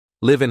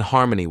Live in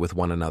harmony with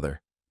one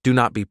another. Do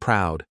not be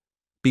proud.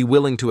 Be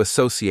willing to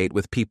associate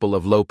with people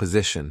of low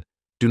position.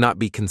 Do not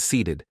be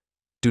conceited.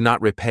 Do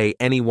not repay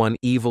anyone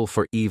evil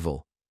for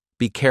evil.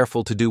 Be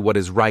careful to do what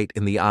is right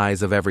in the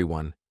eyes of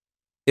everyone.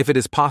 If it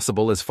is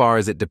possible, as far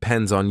as it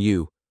depends on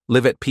you,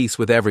 live at peace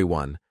with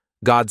everyone.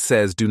 God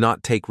says, do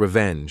not take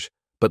revenge,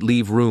 but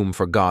leave room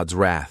for God's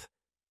wrath.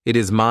 It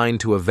is mine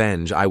to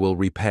avenge, I will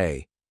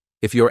repay.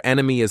 If your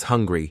enemy is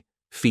hungry,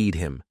 feed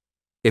him.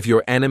 If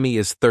your enemy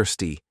is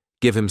thirsty,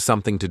 give him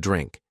something to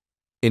drink.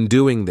 In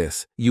doing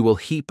this, you will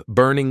heap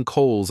burning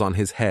coals on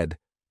his head.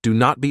 Do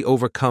not be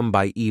overcome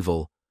by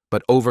evil,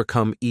 but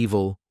overcome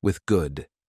evil with good.